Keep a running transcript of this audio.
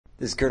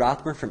This is Kurt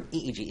Othmer from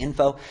EEG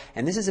Info,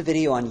 and this is a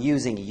video on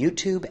using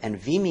YouTube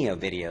and Vimeo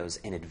videos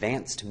in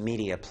Advanced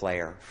Media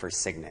Player for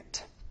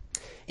Cygnet.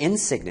 In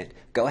Cygnet,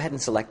 go ahead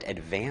and select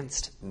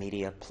Advanced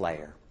Media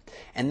Player,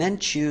 and then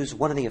choose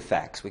one of the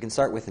effects. We can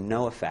start with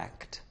no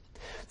effect.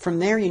 From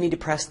there, you need to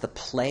press the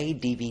Play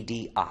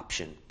DVD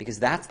option, because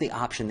that's the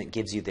option that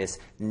gives you this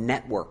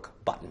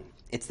network button.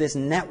 It's this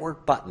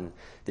network button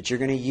that you're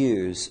going to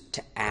use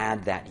to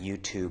add that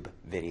YouTube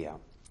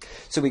video.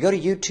 So we go to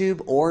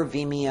YouTube or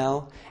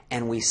Vimeo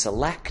and we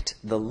select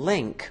the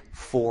link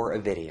for a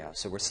video.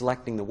 So we're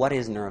selecting the What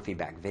is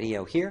Neurofeedback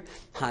video here.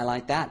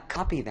 Highlight that,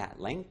 copy that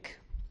link.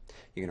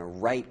 You're going to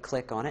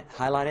right-click on it,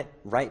 highlight it,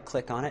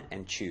 right-click on it,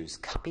 and choose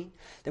Copy.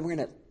 Then we're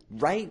going to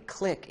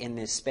right-click in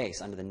this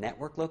space under the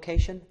network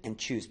location and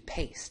choose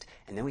Paste.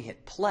 And then we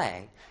hit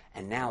Play,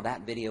 and now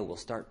that video will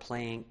start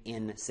playing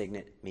in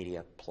Cygnet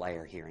Media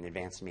Player here, in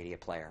Advanced Media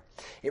Player.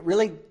 It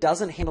really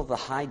doesn't handle the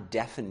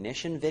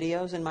high-definition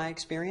videos in my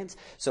experience,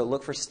 so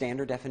look for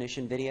standard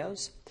definition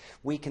videos.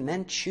 We can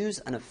then choose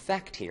an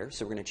effect here,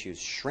 so we're going to choose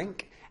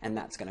Shrink, and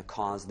that's going to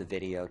cause the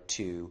video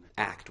to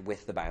act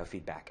with the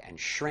biofeedback and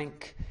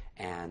shrink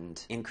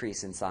and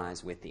increase in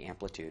size with the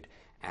amplitude,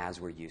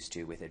 as we're used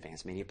to with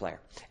Advanced Media Player.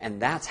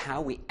 And that's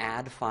how we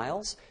add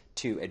files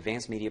to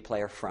Advanced Media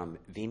Player from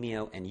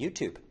Vimeo and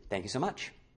YouTube. Thank you so much.